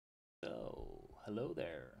Hello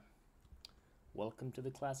there. Welcome to the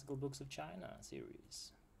Classical Books of China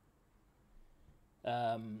series.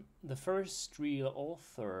 The first real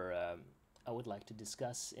author I would like to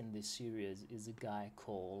discuss in this series is a guy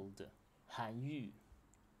called Han Yu.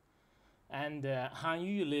 And Han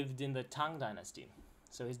Yu lived in the Tang Dynasty.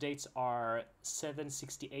 So his dates are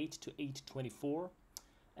 768 to 824,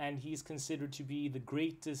 and he's considered to be the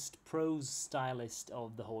greatest prose stylist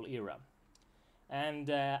of the whole era. And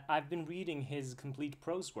I've been reading his complete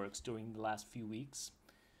prose works during the last few weeks,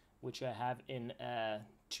 which I have in a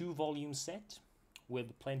 2-volume set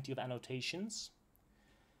with plenty of annotations.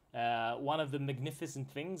 One of the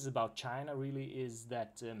magnificent things about China really is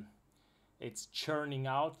that it's churning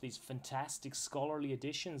out these fantastic scholarly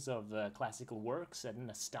editions of classical works at an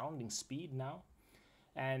astounding speed now.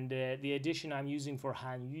 And the edition I'm using for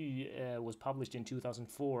Han Yu was published in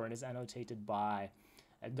 2004 and is annotated by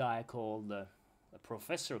a guy called a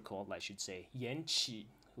professor called, I should say, Yan Qi,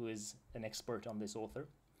 who is an expert on this author.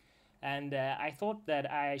 And I thought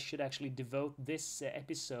that I should actually devote this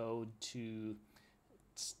episode to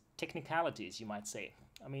technicalities, you might say.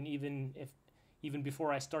 I mean, even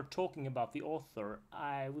before I start talking about the author,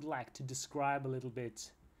 I would like to describe a little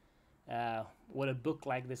bit what a book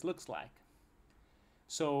like this looks like.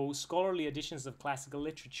 So, scholarly editions of classical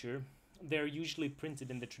literature, they're usually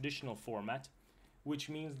printed in the traditional format, which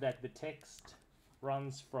means that the text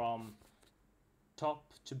runs from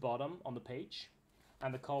top to bottom on the page,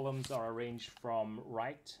 and the columns are arranged from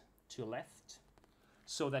right to left.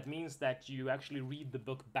 So that means that you actually read the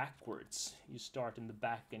book backwards. You start in the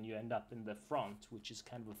back and you end up in the front, which is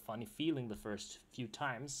kind of a funny feeling the first few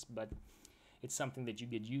times, but it's something that you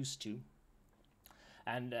get used to.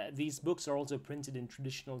 And these books are also printed in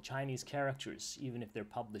traditional Chinese characters, even if they're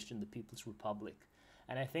published in the People's Republic.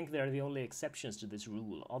 And I think they're the only exceptions to this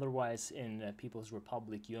rule. Otherwise, in People's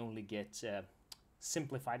Republic, you only get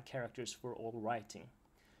simplified characters for all writing.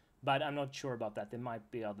 But I'm not sure about that. There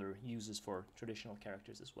might be other uses for traditional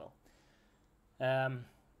characters as well.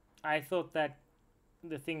 I thought that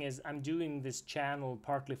the thing is, I'm doing this channel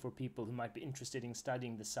partly for people who might be interested in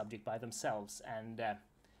studying the subject by themselves. And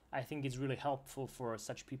I think it's really helpful for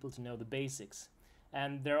such people to know the basics.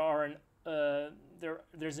 And there's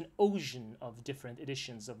an ocean of different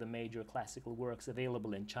editions of the major classical works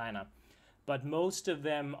available in China, but most of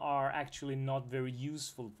them are actually not very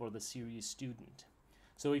useful for the serious student.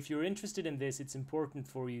 So if you're interested in this, it's important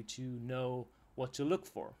for you to know what to look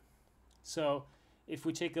for. So if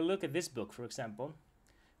we take a look at this book, for example,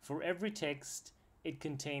 for every text, it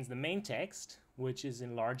contains the main text, which is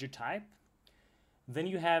in larger type. Then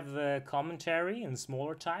you have a commentary in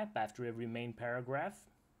smaller type after every main paragraph.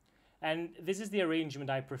 And this is the arrangement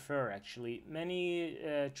I prefer, actually. Many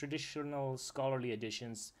traditional scholarly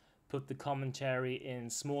editions put the commentary in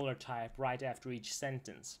smaller type right after each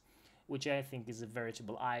sentence, which I think is a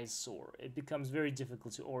veritable eyesore. It becomes very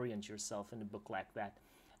difficult to orient yourself in a book like that,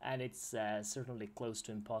 and it's certainly close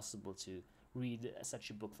to impossible to read such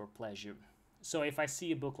a book for pleasure. So if I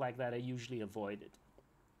see a book like that, I usually avoid it.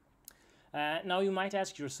 Now you might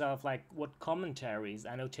ask yourself, like, what commentaries,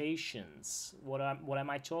 annotations, what am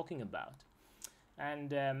I talking about?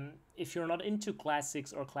 And if you're not into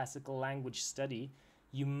classics or classical language study,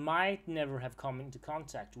 you might never have come into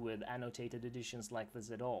contact with annotated editions like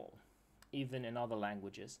this at all, even in other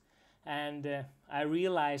languages. And I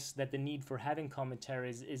realized that the need for having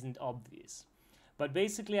commentaries isn't obvious. But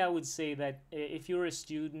basically I would say that if you're a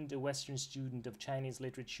student, a Western student of Chinese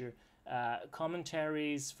literature,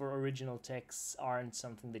 commentaries for original texts aren't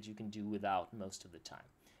something that you can do without most of the time.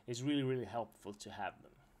 It's really, really helpful to have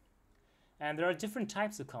them. And there are different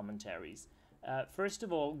types of commentaries. First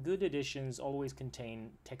of all, good editions always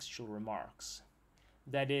contain textual remarks.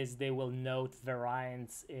 That is, they will note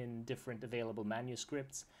variants in different available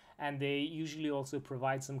manuscripts, and they usually also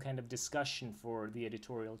provide some kind of discussion for the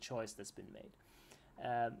editorial choice that's been made.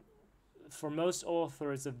 For most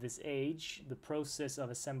authors of this age, the process of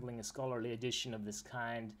assembling a scholarly edition of this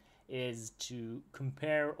kind is to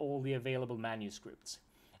compare all the available manuscripts.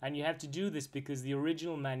 And you have to do this because the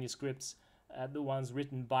original manuscripts, the ones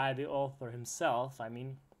written by the author himself, I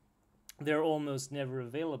mean, they're almost never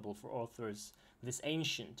available for authors this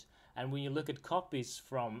ancient. And when you look at copies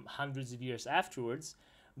from hundreds of years afterwards,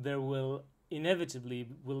 there will inevitably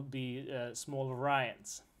be small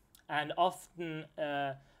variants. And often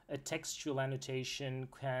a textual annotation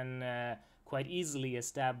can quite easily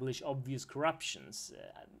establish obvious corruptions.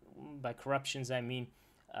 By corruptions, I mean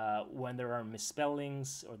when there are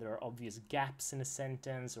misspellings, or there are obvious gaps in a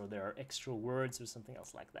sentence, or there are extra words or something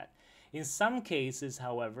else like that. In some cases,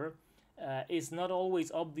 however, it's not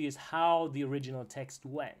always obvious how the original text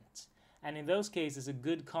went. And in those cases, a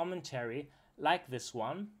good commentary like this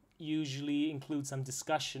one usually includes some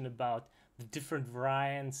discussion about the different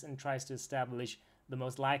variants and tries to establish the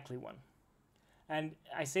most likely one. And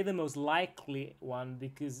I say the most likely one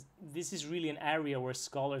because this is really an area where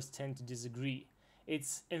scholars tend to disagree.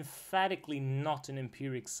 It's emphatically not an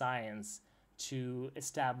empiric science to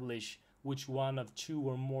establish which one of two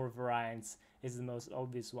or more variants is the most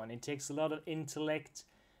obvious one. It takes a lot of intellect,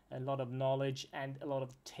 a lot of knowledge, and a lot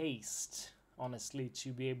of taste, honestly,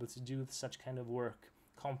 to be able to do such kind of work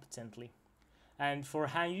competently. And for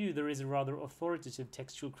Han Yu, there is a rather authoritative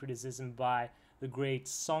textual criticism by the great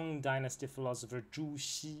Song Dynasty philosopher Zhu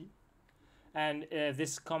Xi. And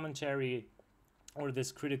this commentary, or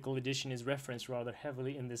this critical edition, is referenced rather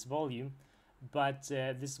heavily in this volume. But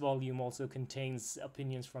this volume also contains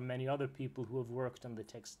opinions from many other people who have worked on the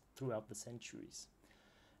text throughout the centuries.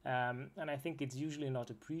 And I think it's usually not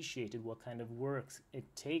appreciated what kind of work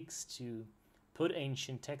it takes to put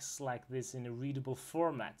ancient texts like this in a readable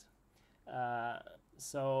format.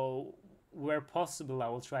 So where possible, I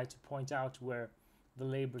will try to point out where the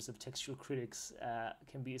labors of textual critics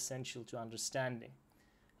can be essential to understanding.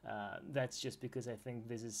 That's just because I think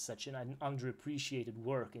this is such an underappreciated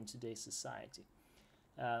work in today's society.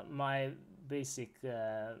 My basic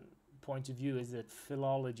point of view is that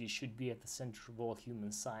philology should be at the center of all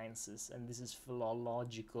human sciences, and this is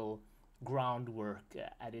philological groundwork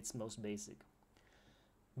at its most basic.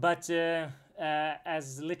 But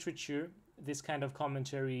as literature, this kind of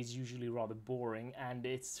commentary is usually rather boring, and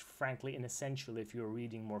it's frankly inessential if you're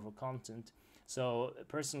reading more for content. So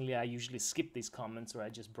personally, I usually skip these comments, or I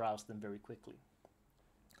just browse them very quickly.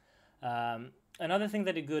 Another thing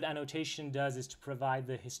that a good annotation does is to provide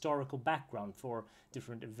the historical background for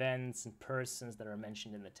different events and persons that are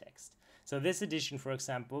mentioned in the text. So this edition, for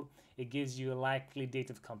example, it gives you a likely date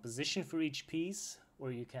of composition for each piece,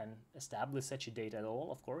 or you can establish such a date at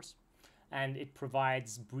all, of course. And it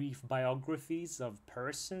provides brief biographies of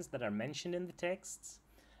persons that are mentioned in the texts.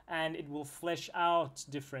 And it will flesh out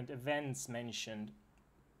different events mentioned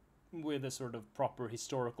with a sort of proper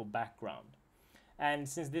historical background. And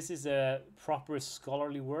since this is a proper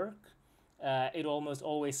scholarly work, it almost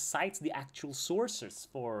always cites the actual sources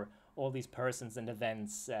for all these persons and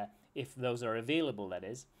events, if those are available, that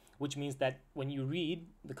is. Which means that when you read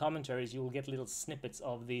the commentaries, you will get little snippets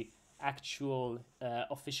of the actual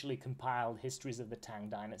officially compiled histories of the Tang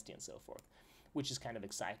Dynasty and so forth, which is kind of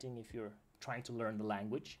exciting if you're trying to learn the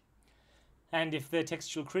language. And if the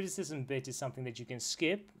textual criticism bit is something that you can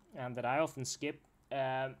skip, and that I often skip,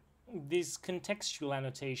 these contextual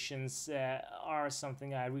annotations are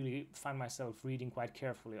something I really find myself reading quite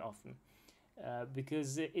carefully often.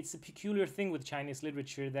 Because it's a peculiar thing with Chinese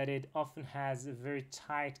literature that it often has a very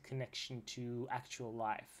tight connection to actual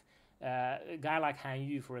life. A guy like Han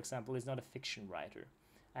Yu, for example, is not a fiction writer.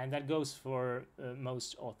 And that goes for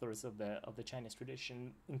most authors of the Chinese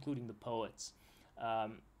tradition, including the poets.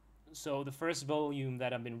 So the first volume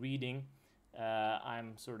that I've been reading,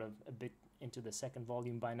 I'm sort of a bit into the second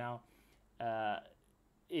volume by now.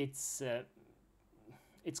 It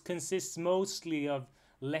consists mostly of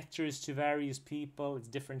letters to various people. It's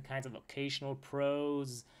different kinds of occasional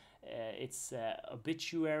prose. It's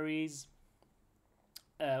obituaries.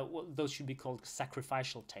 Well, those should be called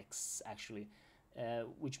sacrificial texts, actually,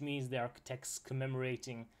 which means they are texts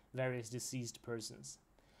commemorating various deceased persons.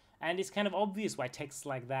 And it's kind of obvious why texts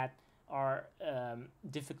like that are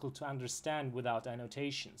difficult to understand without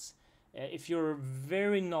annotations. If you're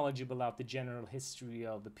very knowledgeable about the general history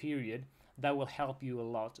of the period, that will help you a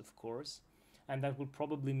lot, of course. And that will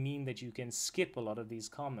probably mean that you can skip a lot of these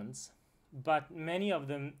comments. But many of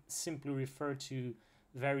them simply refer to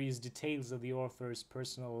various details of the author's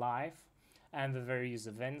personal life and the various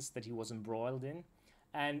events that he was embroiled in.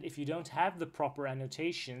 And if you don't have the proper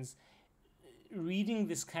annotations, reading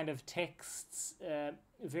this kind of texts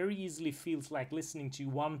very easily feels like listening to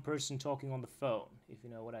one person talking on the phone, if you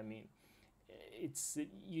know what I mean. It's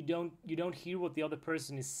you don't hear what the other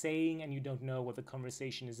person is saying, and you don't know what the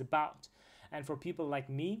conversation is about. And for people like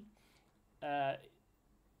me,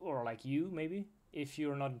 or like you maybe, if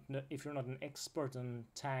you're not an expert on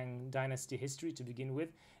Tang Dynasty history to begin with,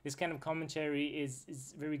 this kind of commentary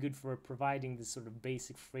is very good for providing this sort of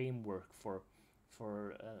basic framework for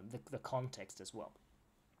the context as well.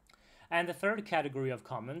 And the third category of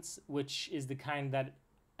comments, which is the kind that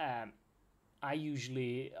I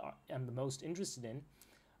usually am the most interested in,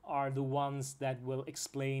 are the ones that will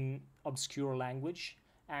explain obscure language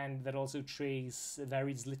and that also trace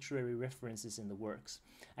various literary references in the works.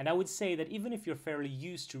 And I would say that even if you're fairly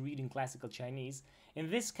used to reading classical Chinese, in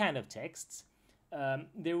this kind of texts,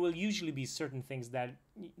 there will usually be certain things that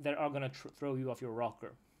are going to throw you off your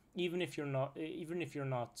rocker, even if you're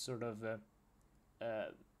not sort of a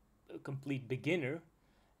complete beginner.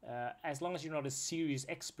 As long as you're not a serious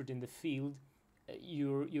expert in the field,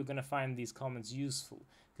 you're going to find these comments useful,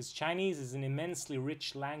 because Chinese is an immensely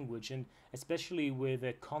rich language, and especially with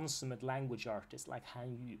a consummate language artist like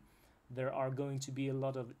Han Yu, there are going to be a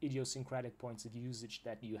lot of idiosyncratic points of usage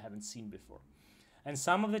that you haven't seen before. And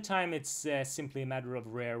some of the time it's simply a matter of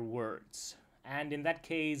rare words. And in that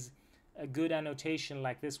case, a good annotation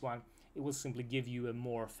like this one, it will simply give you a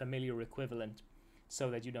more familiar equivalent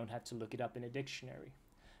so that you don't have to look it up in a dictionary.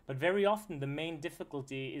 But very often the main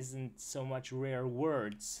difficulty isn't so much rare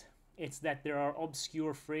words. It's that there are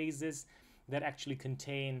obscure phrases that actually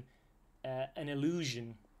contain an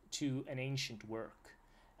allusion to an ancient work.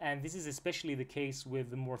 And this is especially the case with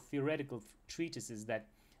the more theoretical treatises that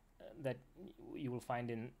you will find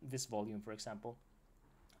in this volume, for example.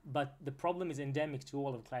 But the problem is endemic to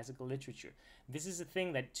all of classical literature. This is a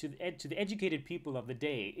thing that to the educated people of the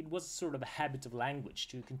day, it was sort of a habit of language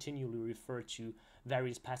to continually refer to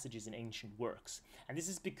various passages in ancient works. And this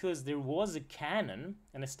is because there was a canon,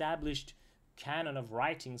 an established canon of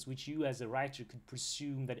writings, which you as a writer could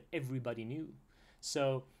presume that everybody knew.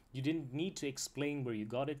 So you didn't need to explain where you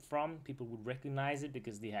got it from. People would recognize it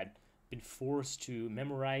because they had been forced to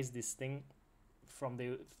memorize this thing from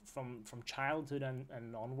childhood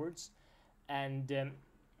and onwards, and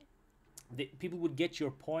people would get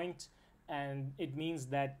your point, and it means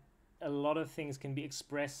that a lot of things can be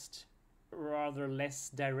expressed rather less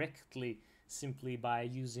directly simply by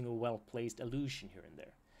using a well-placed allusion here and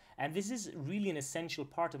there. And this is really an essential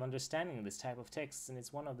part of understanding this type of texts, and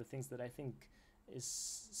it's one of the things that I think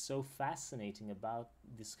is so fascinating about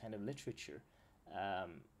this kind of literature.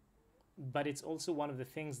 But it's also one of the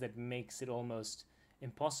things that makes it almost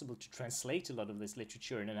impossible to translate a lot of this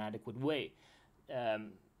literature in an adequate way.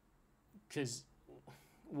 Because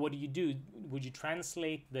what do? Would you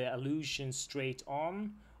translate the allusion straight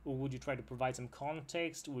on, or would you try to provide some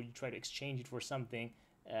context, or would you try to exchange it for something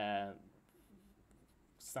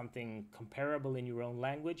something comparable in your own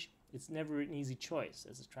language? It's never an easy choice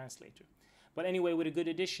as a translator. But anyway, what a good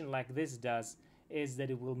edition like this does is that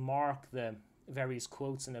it will mark the various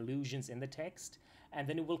quotes and allusions in the text, and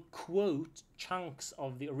then it will quote chunks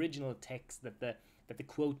of the original text that the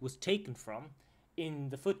quote was taken from in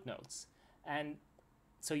the footnotes. And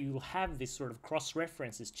so you'll have this sort of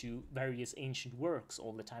cross-references to various ancient works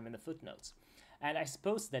all the time in the footnotes. And I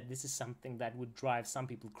suppose that this is something that would drive some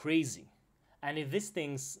people crazy. And if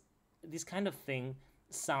this kind of thing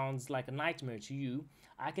sounds like a nightmare to you,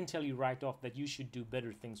 I can tell you right off that you should do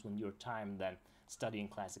better things with your time than studying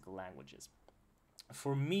classical languages.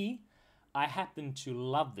 For me, I happen to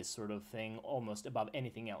love this sort of thing almost above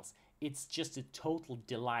anything else. It's just a total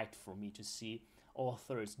delight for me to see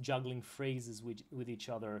authors juggling phrases with each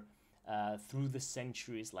other through the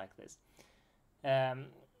centuries like this.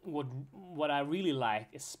 What I really like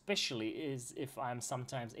especially is if I'm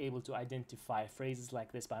sometimes able to identify phrases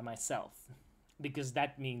like this by myself, because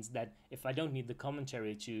that means that if I don't need the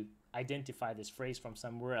commentary to identify this phrase from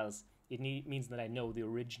somewhere else, it means that I know the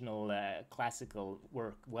original classical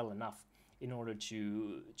work well enough in order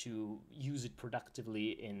to use it productively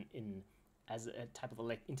in as a type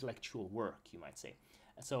of intellectual work, you might say.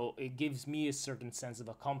 So it gives me a certain sense of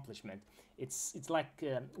accomplishment. It's like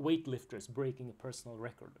weightlifters breaking a personal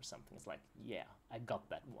record or something. It's like, yeah, I got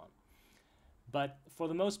that one. But for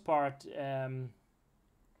the most part,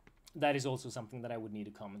 that is also something that I would need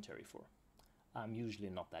a commentary for. I'm usually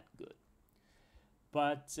not that good.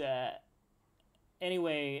 But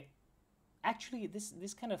anyway, actually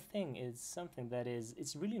this kind of thing is something that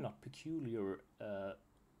it's really not peculiar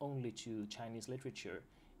only to Chinese literature,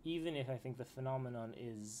 even if I think the phenomenon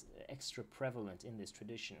is extra prevalent in this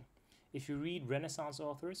tradition. If you read Renaissance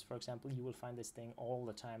authors, for example, you will find this thing all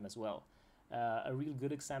the time as well. A real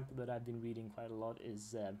good example that I've been reading quite a lot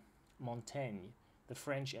is Montaigne, the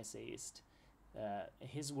French essayist.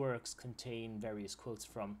 His works contain various quotes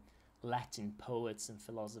from Latin poets and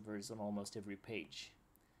philosophers on almost every page.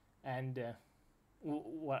 And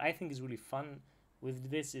what I think is really fun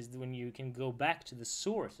with this is when you can go back to the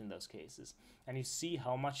source in those cases, and you see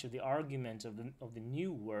how much of the argument of the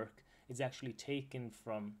new work is actually taken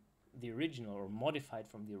from the original or modified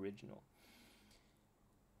from the original.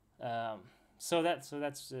 So that's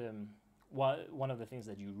one of the things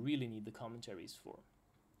that you really need the commentaries for.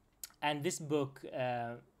 And this book,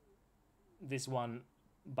 this one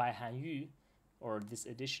by Han Yu, or this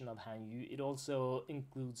edition of Han Yu, it also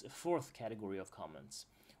includes a fourth category of comments,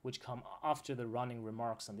 which come after the running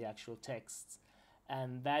remarks on the actual texts.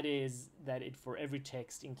 and that is that it for every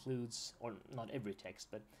text includes, or not every text,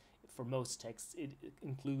 but for most texts, it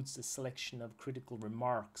includes a selection of critical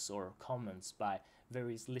remarks or comments by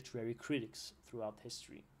various literary critics throughout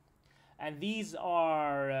history. And these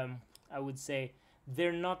are, I would say,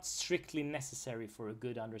 they're not strictly necessary for a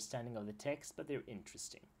good understanding of the text, but they're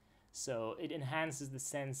interesting. So it enhances the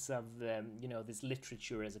sense of this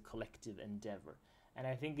literature as a collective endeavor, and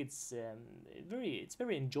I think it's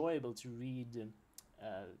very enjoyable to read.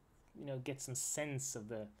 Get some sense of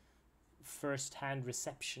the first-hand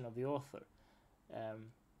reception of the author.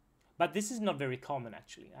 But this is not very common,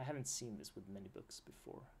 actually. I haven't seen this with many books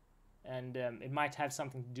before. And it might have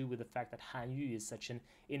something to do with the fact that Han Yu is such an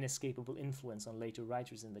inescapable influence on later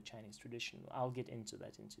writers in the Chinese tradition. I'll get into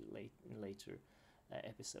that in later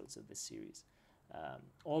episodes of this series.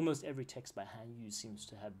 Almost every text by Han Yu seems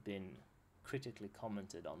to have been critically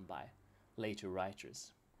commented on by later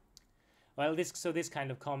writers. Well, this kind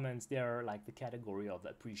of comments, they are like the category of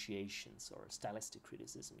appreciations or stylistic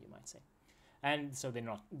criticism, you might say. And so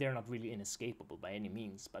they're not really inescapable by any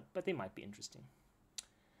means, but they might be interesting.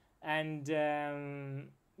 And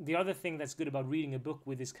the other thing that's good about reading a book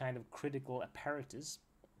with this kind of critical apparatus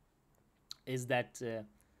is that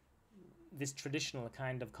this traditional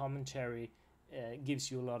kind of commentary gives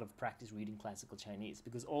you a lot of practice reading classical Chinese,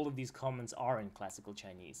 because all of these comments are in classical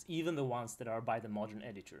Chinese, even the ones that are by the modern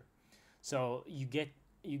editor. So you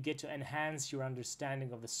get to enhance your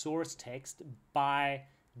understanding of the source text by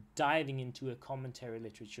diving into a commentary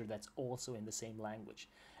literature that's also in the same language,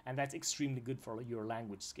 and that's extremely good for your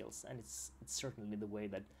language skills. And it's certainly the way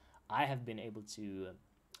that I have been able to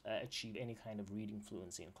achieve any kind of reading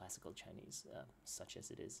fluency in classical Chinese, such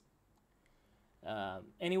as it is.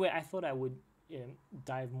 Anyway, I thought I would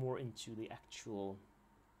dive more into the actual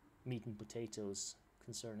meat and potatoes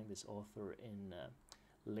concerning this author in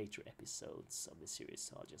later episodes of the series,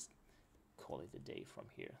 so I'll just call it a day from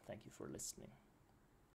here. Thank you for listening.